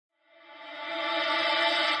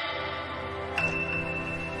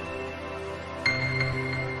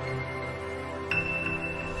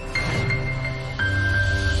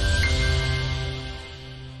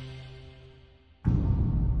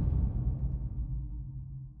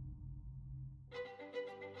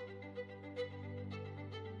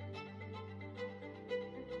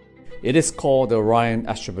It is called the Orion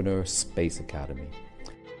Astropreneur Space Academy.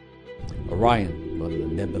 Orion, one of the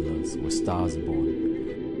nebulas where stars are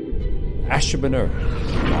born. Astropreneur,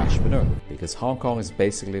 entrepreneur, because Hong Kong is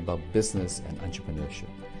basically about business and entrepreneurship.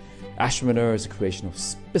 Astropreneur is the creation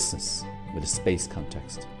of business with a space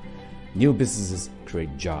context. New businesses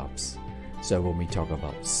create jobs. So when we talk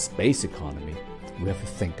about space economy, we have to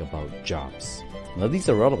think about jobs. Now these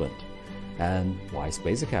are relevant. And why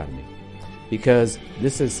Space Academy? Because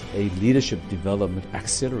this is a leadership development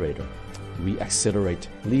accelerator. We accelerate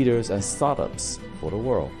leaders and startups for the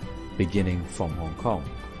world, beginning from Hong Kong.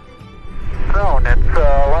 Zone. It's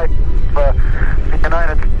like the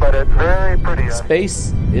United, but it's very pretty.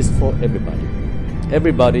 Space is for everybody.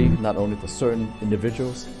 Everybody, not only for certain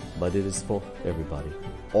individuals, but it is for everybody,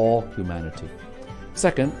 all humanity.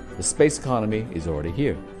 Second, the space economy is already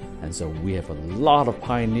here, and so we have a lot of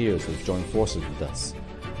pioneers who join forces with us.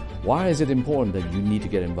 Why is it important that you need to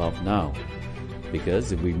get involved now?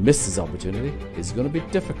 Because if we miss this opportunity, it's going to be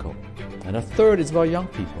difficult. And a third is about young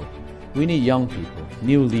people. We need young people,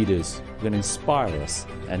 new leaders who are going to inspire us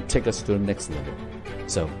and take us to the next level.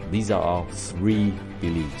 So these are our 3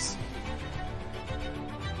 beliefs.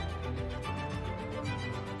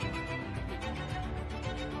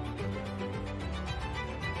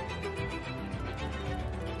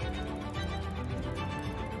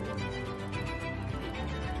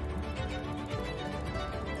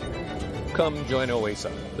 Come join OASA.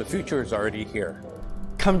 The future is already here.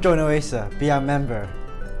 Come join OASA. Be our member.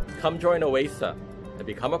 Come join OASA and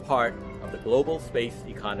become a part of the global space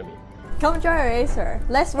economy. Come join OASA.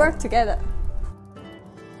 Let's work together.